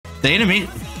The anime.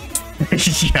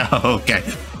 Yeah, okay.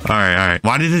 All right.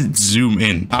 Why did it zoom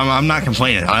in? I'm not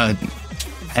complaining.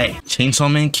 Hey,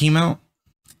 Chainsaw Man came out,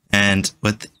 and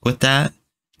with that,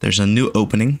 there's a new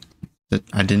opening that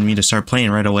I didn't mean to start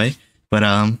playing right away. But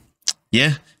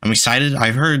yeah, I'm excited.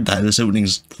 I've heard that this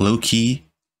opening's low key.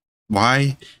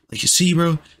 Why? Like, you see,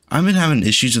 bro, I've been having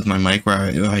issues with my mic where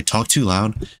I talk too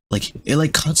loud. Like, it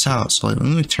like cuts out. So like, let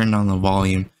me turn down the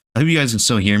volume. I hope you guys can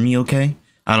still hear me okay.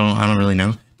 I don't really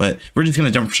know. But we're just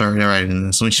gonna jump right into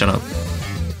this. Let me shut up.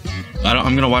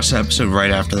 I'm gonna watch the episode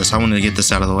right after this. I wanted to get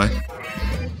this out of the way.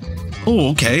 Oh,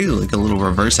 okay, like a little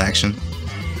reverse action.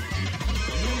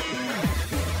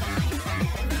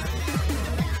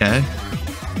 Okay.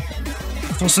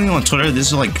 I was thinking on Twitter, this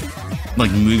is like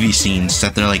movie scenes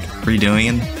that they're like redoing,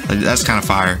 and like, that's kind of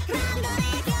fire.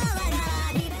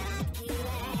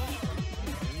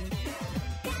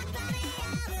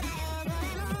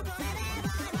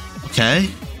 Okay.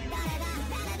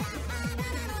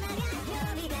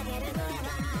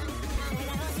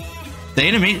 The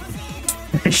anime.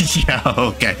 Yeah,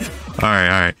 okay. All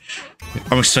right.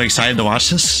 I'm so excited to watch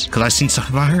this because I've seen stuff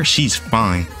about her. She's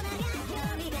fine.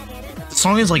 The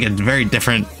song is like a very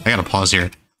different. I gotta pause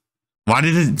here. Why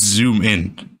did it zoom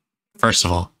in? First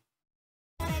of all.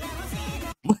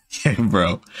 Yeah,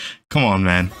 bro. Come on,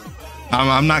 man.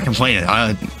 I'm not complaining.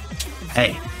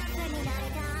 Hey.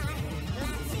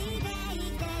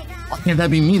 Why can't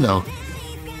that be me though?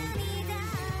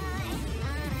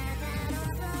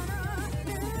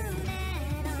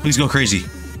 Please go crazy.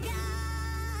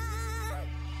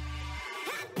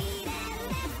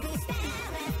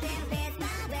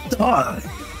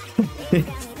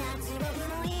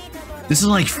 This is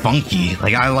like funky.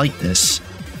 Like, I like this.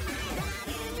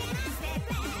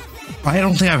 I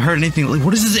don't think I've heard anything. Like,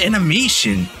 what is this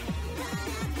animation?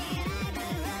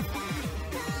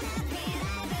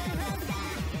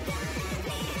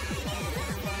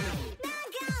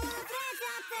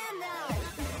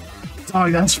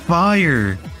 Oh, that's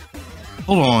fire.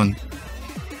 Hold on.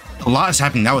 A lot is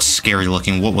happening. That was scary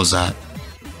looking. What was that?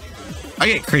 I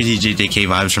get crazy JJK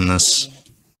vibes from this.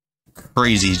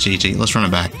 Crazy JJ. Let's run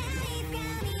it back.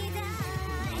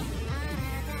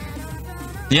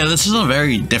 Yeah, this is a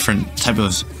very different type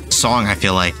of song, I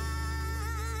feel like.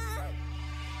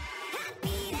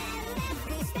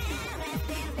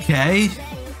 Okay.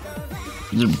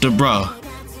 Bro.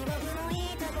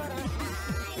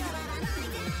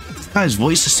 This guy's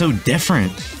voice is so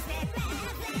different.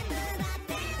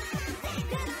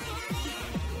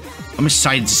 I'm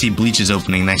excited to see Bleach's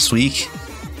opening next week.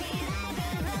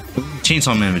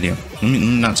 Chainsaw Man video. Let me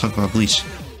not talk about Bleach.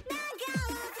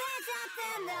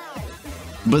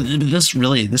 But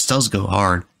this does go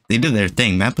hard. They did their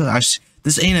thing.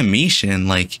 This animation,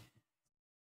 like,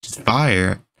 just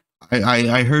fire.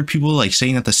 I heard people like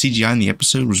saying that the CGI in the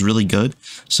episode was really good.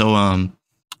 So I'm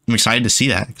excited to see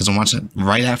that because I'm watching it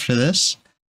right after this.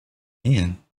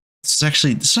 Man, this is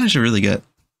actually really good.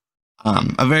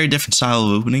 A very different style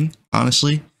of opening,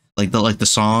 honestly. Like the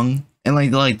song and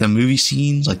like the movie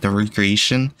scenes, like the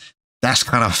recreation. That's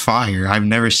kind of fire. I've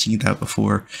never seen that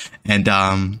before, and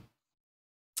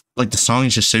like the song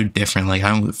is just so different. Like, I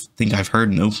don't think I've heard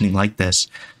an opening like this.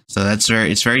 So it's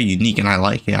very unique, and I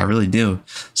like it. I really do.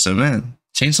 So man,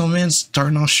 Chainsaw Man's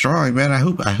starting off strong, man. I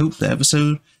hope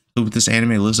this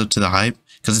anime lives up to the hype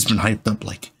because it's been hyped up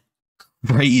like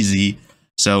crazy.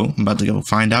 So I'm about to go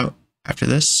find out after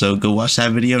this. So go watch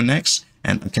that video next,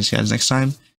 and I'll catch you guys next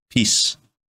time. Peace.